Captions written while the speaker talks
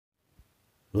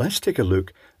Let's take a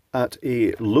look at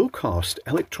a low-cost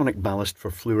electronic ballast for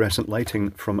fluorescent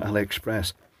lighting from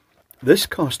AliExpress. This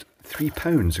cost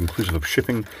 £3 inclusive of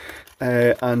shipping,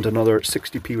 and another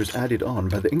 60p was added on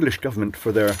by the English government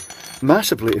for their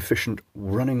massively efficient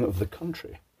running of the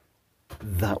country.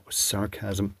 That was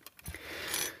sarcasm.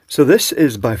 So this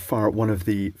is by far one of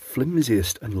the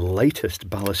flimsiest and lightest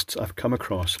ballasts I've come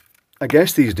across. I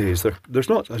guess these days there's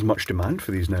not as much demand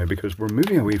for these now because we're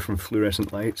moving away from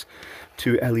fluorescent lights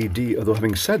to LED, although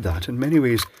having said that, in many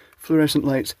ways fluorescent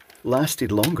lights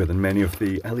lasted longer than many of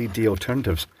the LED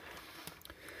alternatives.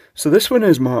 So this one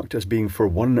is marked as being for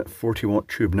one 40-watt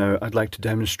tube. Now I'd like to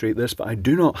demonstrate this, but I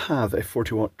do not have a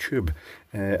 40-watt tube,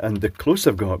 and the closest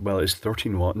I've got, well, is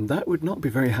 13-watt, and that would not be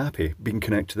very happy being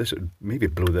connected to this. It would maybe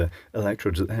blow the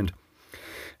electrodes at the end.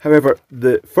 However,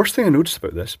 the first thing I noticed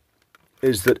about this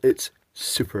is that it's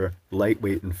super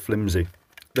lightweight and flimsy.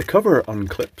 The cover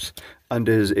unclips and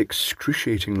is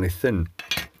excruciatingly thin.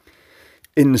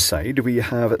 Inside we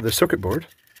have the circuit board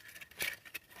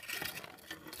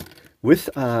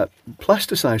with a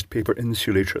plasticised paper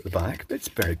insulator at the back. It's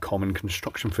very common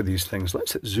construction for these things.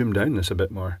 Let's zoom down this a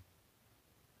bit more.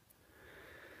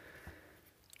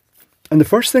 And the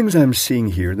first things I'm seeing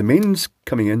here, the mains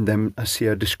coming in, then I see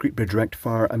a discrete bridge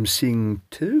rectifier. I'm seeing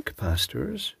two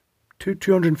capacitors, two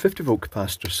 250 volt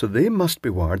capacitors, so they must be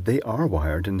wired. They are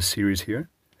wired in the series here.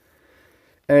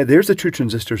 There's the two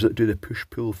transistors that do the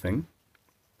push-pull thing.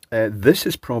 This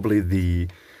is probably the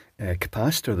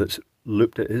capacitor that's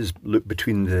looped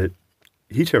between the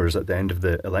heaters at the end of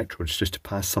the electrodes just to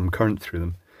pass some current through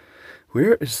them.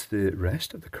 Where is the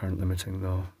rest of the current limiting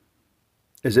though?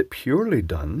 Is it purely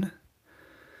done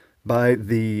by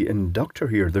the inductor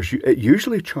here? It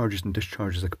usually charges and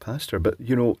discharges the capacitor, but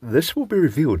you know, this will be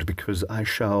revealed because I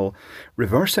shall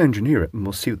reverse engineer it and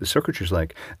we'll see what the circuitry is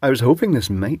like. I was hoping this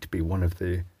might be one of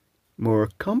the more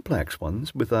complex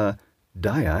ones with a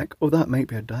diac. Oh, that might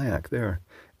be a diac there.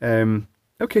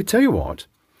 Okay, tell you what,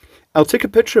 I'll take a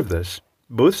picture of this,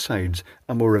 both sides,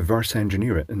 and we'll reverse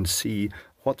engineer it and see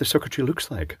what the circuitry looks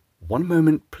like. One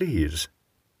moment, please.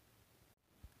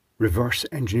 Reverse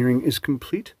engineering is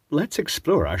complete. Let's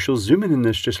explore. I shall zoom in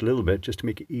this just a little bit just to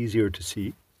make it easier to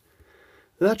see.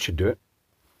 That should do it.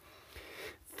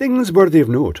 Things worthy of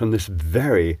note on this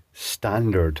very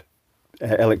standard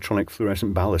electronic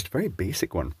fluorescent ballast, very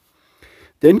basic one.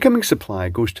 The incoming supply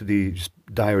goes to these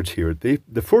diodes here.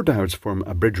 The four diodes form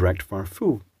a bridge rectifier,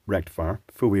 full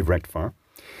wave rectifier.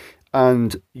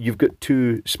 And you've got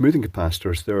two smoothing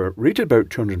capacitors. They're rated about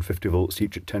 250 volts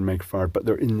each at 10 microfarad, but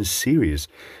they're in the series.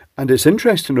 And it's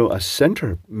interesting to note a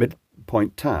center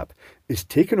midpoint tap is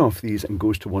taken off these and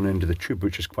goes to one end of the tube,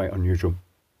 which is quite unusual.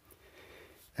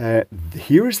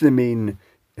 Here is the main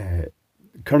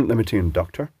current limiting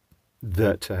inductor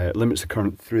that limits the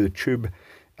current through the tube.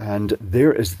 And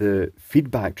there is the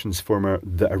feedback transformer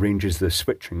that arranges the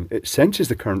switching. It senses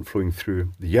the current flowing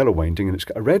through the yellow winding, and it's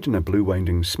got a red and a blue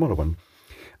winding, smaller one.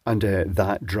 And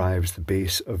that drives the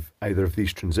base of either of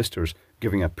these transistors,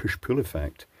 giving a push-pull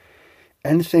effect.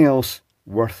 Anything else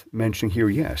worth mentioning here?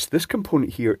 Yes, this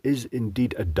component here is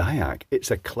indeed a diac. It's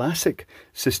a classic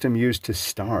system used to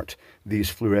start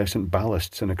these fluorescent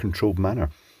ballasts in a controlled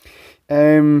manner.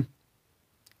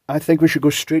 I think we should go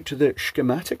straight to the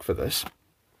schematic for this.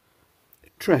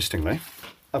 Interestingly,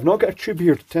 I've not got a tube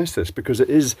here to test this because it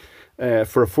is,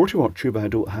 for a 40-watt tube, I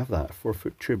don't have that,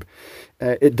 4-foot tube.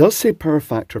 It does say power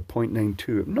factor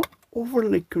 0.92. I'm not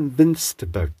overly convinced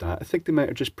about that. I think they might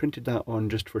have just printed that on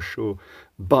just for show,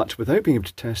 but without being able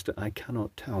to test it, I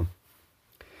cannot tell.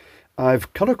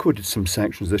 I've colour-coded some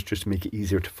sections of this just to make it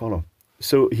easier to follow.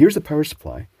 So here's the power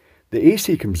supply. The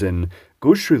AC comes in,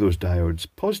 goes through those diodes,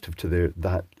 positive to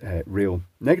that rail,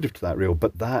 negative to that rail,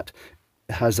 but that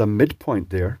has a midpoint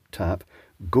there, tap,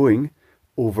 going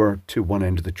over to one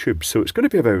end of the tube. So it's going to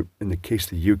be about, in the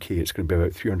case of the UK, it's going to be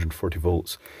about 340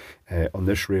 volts on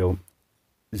this rail.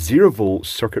 0 volts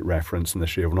circuit reference in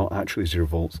this rail, not actually 0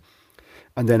 volts.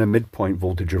 And then a midpoint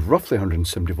voltage of roughly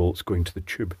 170 volts going to the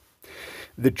tube.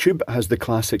 The tube has the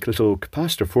classic little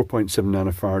capacitor, 4.7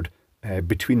 nanofarad,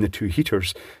 between the two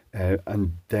heaters.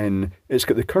 And then it's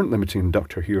got the current limiting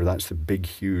inductor here. That's the big,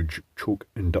 huge choke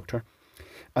inductor.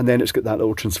 And then it's got that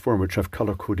little transformer, which I've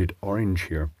colour-coded orange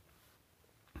here.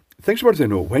 Things worth to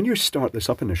note, when you start this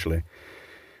up initially,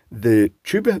 the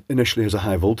tube initially has a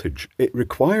high voltage. It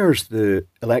requires the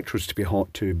electrodes to be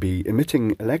hot to be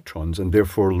emitting electrons and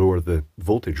therefore lower the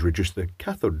voltage, reduce the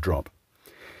cathode drop.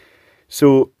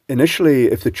 So initially,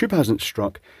 if the tube hasn't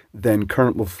struck, then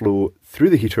current will flow through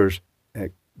the heaters,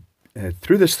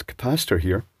 through this capacitor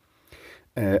here,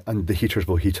 and the heaters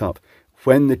will heat up.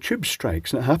 When the tube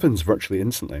strikes, and it happens virtually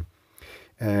instantly,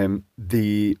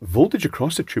 the voltage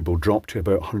across the tube will drop to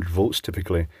about 100 volts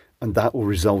typically, and that will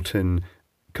result in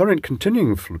current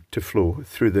continuing to flow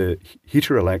through the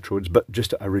heater electrodes, but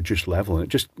just at a reduced level, and it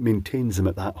just maintains them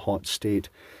at that hot state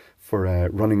for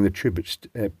running the tube.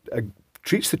 It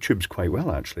treats the tubes quite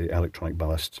well, actually, electronic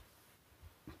ballasts.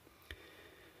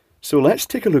 So let's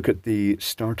take a look at the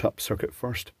startup circuit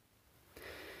first.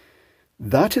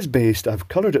 That is based, I've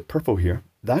coloured it purple here,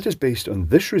 that is based on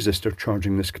this resistor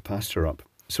charging this capacitor up.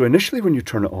 So initially when you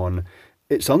turn it on,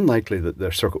 it's unlikely that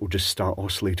the circuit will just start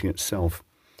oscillating itself.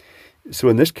 So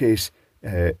in this case,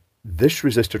 this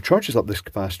resistor charges up this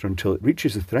capacitor until it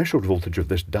reaches the threshold voltage of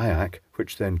this diac,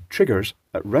 which then triggers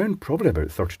at around probably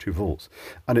about 32 volts.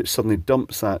 And it suddenly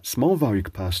dumps that small value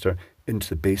capacitor into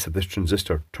the base of this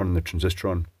transistor, turning the transistor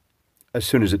on. As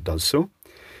soon as it does so,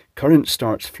 current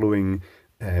starts flowing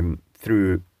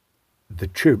through the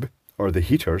tube, or the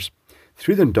heaters,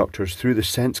 through the inductors, through the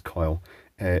sense coil,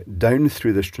 down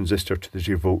through this transistor to the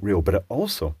 0 volt rail. But it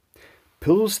also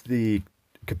pulls the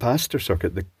capacitor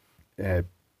circuit, the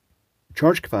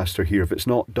charge capacitor here, if it's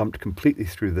not dumped completely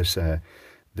through this the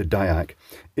diac,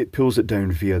 it pulls it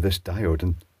down via this diode.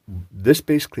 And this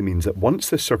basically means that once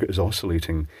this circuit is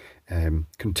oscillating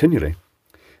continually,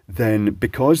 then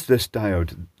because this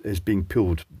diode is being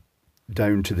pulled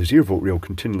down to the 0 volt rail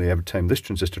continually every time this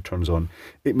transistor turns on,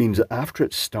 it means that after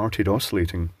it's started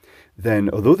oscillating, then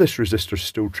although this resistor is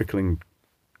still trickling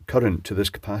current to this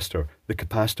capacitor, the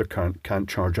capacitor can't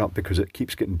charge up because it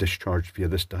keeps getting discharged via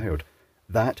this diode.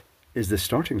 That is the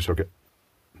starting circuit.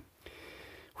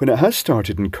 When it has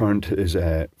started and current is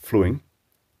flowing,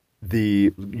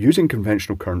 using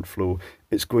conventional current flow,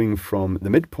 it's going from the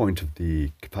midpoint of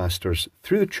the capacitors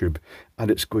through the tube,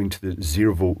 and it's going to the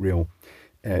 0 volt rail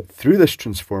through this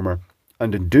transformer,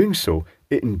 and in doing so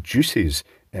it induces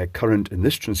current in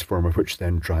this transformer, which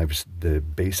then drives the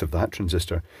base of that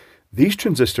transistor. These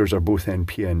transistors are both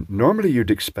NPN. Normally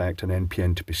you'd expect an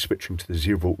NPN to be switching to the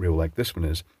 0 volt rail like this one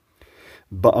is,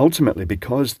 but ultimately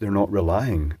because they're not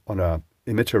relying on a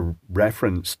emitter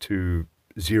reference to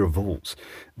 0 volts,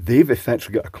 they've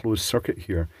effectively got a closed circuit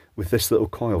here with this little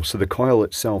coil. So the coil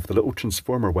itself, the little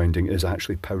transformer winding, is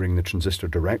actually powering the transistor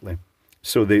directly.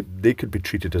 So they could be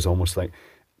treated as almost like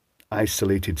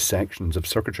isolated sections of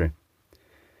circuitry.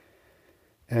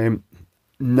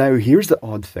 Now here's the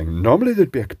odd thing. Normally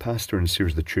there'd be a capacitor in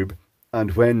series of the tube,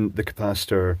 and when the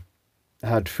capacitor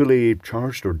had fully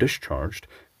charged or discharged,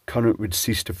 current would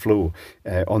cease to flow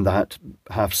on that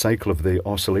half cycle of the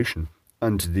oscillation,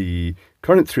 and the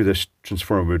current through this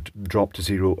transformer would drop to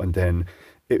 0, and then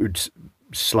it would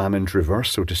slam into reverse,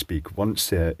 so to speak.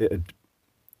 Once it had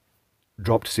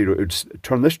dropped to 0, it would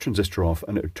turn this transistor off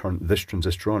and it would turn this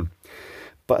transistor on.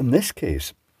 But in this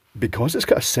case, because it's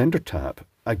got a sender tap,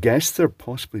 I guess they're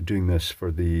possibly doing this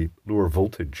for the lower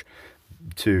voltage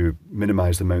to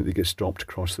minimise the amount that gets dropped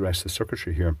across the rest of the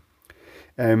circuitry here.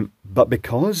 But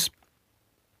because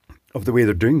of the way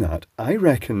they're doing that, I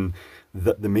reckon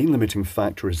that the main limiting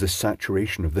factor is the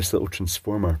saturation of this little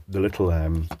transformer, the little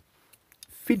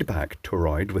feedback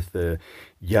toroid with the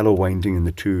yellow winding and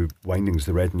the two windings,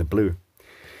 the red and the blue.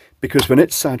 Because when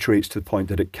it saturates to the point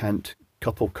that it can't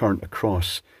couple current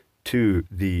across to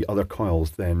the other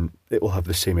coils, then it will have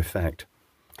the same effect.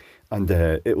 And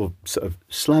it will sort of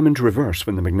slam into reverse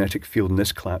when the magnetic field in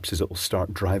this collapses. It will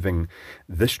start driving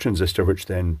this transistor, which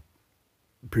then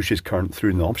pushes current through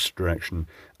in the opposite direction,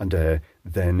 and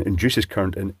then induces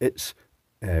current in its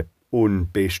own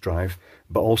base drive,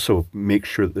 but also make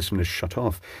sure that this one is shut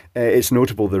off. It's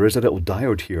notable there is a little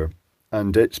diode here,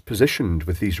 and it's positioned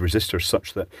with these resistors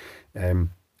such that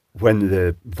when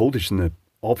the voltage in the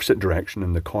opposite direction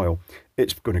in the coil,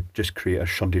 it's going to just create a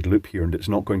shunted loop here, and it's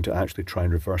not going to actually try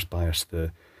and reverse bias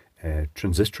the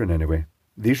transistor in any way.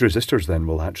 These resistors then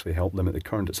will actually help limit the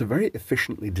current. It's a very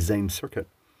efficiently designed circuit.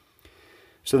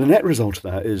 So the net result of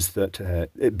that is that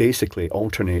it basically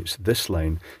alternates this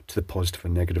line to the positive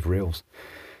and negative rails.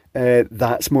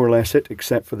 That's more or less it,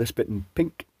 except for this bit in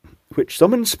pink, which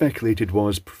someone speculated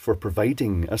was for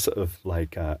providing a sort of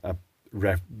like a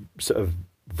sort of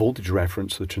voltage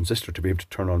reference to the transistor to be able to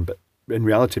turn on. But in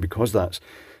reality, because that's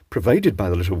provided by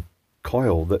the little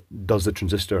coil that does the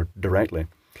transistor directly,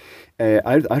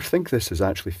 I think this is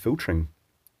actually filtering.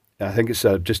 I think it's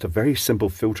just a very simple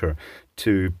filter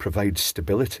to provide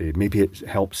stability. Maybe it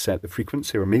helps set the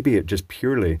frequency, or maybe it just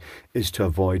purely is to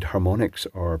avoid harmonics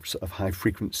or sort of high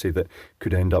frequency that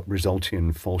could end up resulting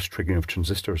in false triggering of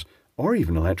transistors or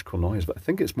even electrical noise. But I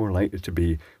think it's more likely to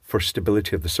be for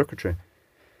stability of the circuitry.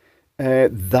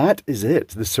 That is it.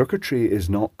 The circuitry is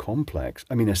not complex.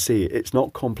 I mean, I say it's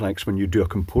not complex when you do a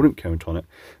component count on it,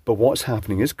 but what's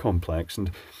happening is complex. And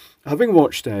Having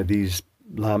watched these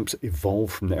lamps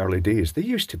evolve from the early days, they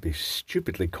used to be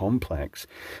stupidly complex,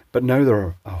 but now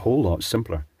they're a whole lot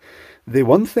simpler. The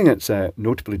one thing that's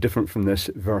notably different from this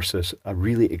versus a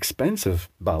really expensive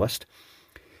ballast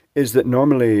is that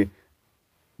normally,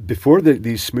 before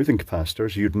these smoothing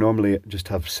capacitors, you'd normally just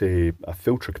have, say, a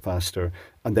filter capacitor,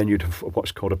 and then you'd have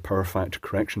what's called a power factor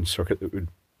correction circuit that would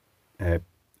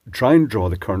try and draw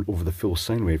the current over the full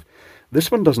sine wave.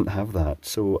 This one doesn't have that,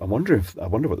 so I wonder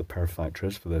what the power factor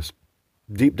is for this.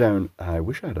 Deep down, I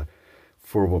wish I had a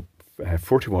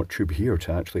 40-watt tube here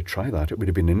to actually try that. It would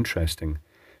have been interesting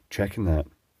checking that,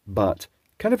 but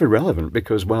kind of irrelevant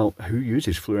because, well, who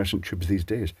uses fluorescent tubes these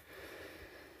days?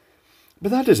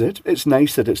 But that is it. It's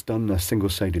nice that it's done a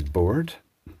single-sided board.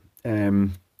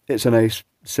 It's a nice,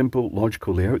 simple,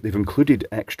 logical layout. They've included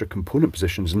extra component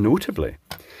positions, notably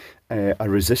a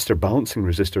resistor, balancing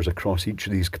resistors across each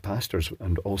of these capacitors,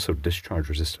 and also discharge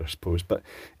resistor, I suppose. But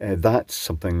that's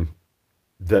something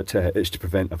that is to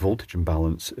prevent a voltage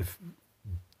imbalance if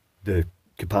the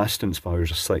capacitance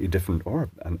values are slightly different or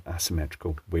an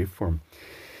asymmetrical waveform.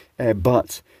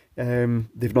 But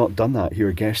they've not done that here.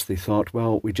 I guess they thought,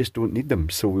 well, we just don't need them,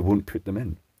 so we won't put them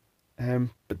in.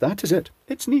 But that is it.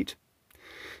 It's neat.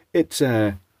 It's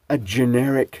a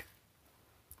generic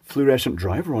fluorescent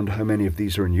driver. I wonder how many of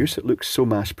these are in use. It looks so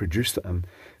mass-produced that I'm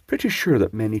pretty sure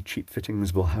that many cheap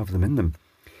fittings will have them in them.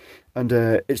 And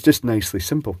it's just nicely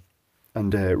simple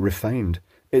and refined.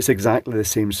 It's exactly the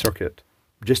same circuit,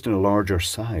 just in a larger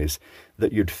size,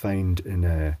 that you'd find in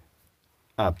a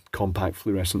compact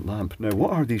fluorescent lamp. Now,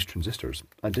 what are these transistors?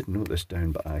 I did note this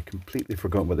down, but I completely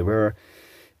forgot what they were.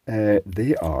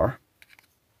 They are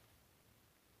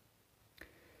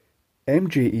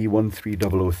MJE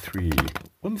 13003.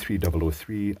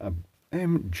 13003,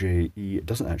 MJE, it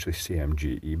doesn't actually say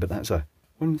MJE, but that's a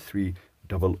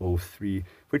 13003,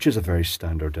 which is a very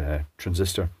standard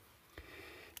transistor.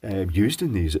 Used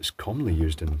in these, it's commonly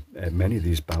used in many of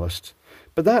these ballasts.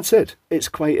 But that's it. It's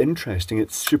quite interesting.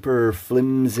 It's super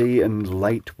flimsy and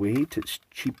lightweight. It's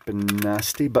cheap and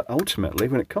nasty, but ultimately,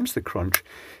 when it comes to crunch,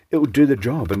 it will do the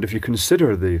job. And if you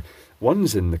consider the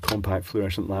ones in the compact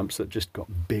fluorescent lamps that just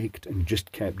got baked and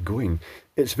just kept going,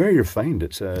 it's very refined.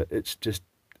 It's just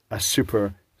a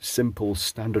super simple,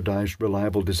 standardized,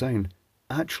 reliable design.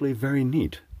 Actually very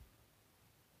neat.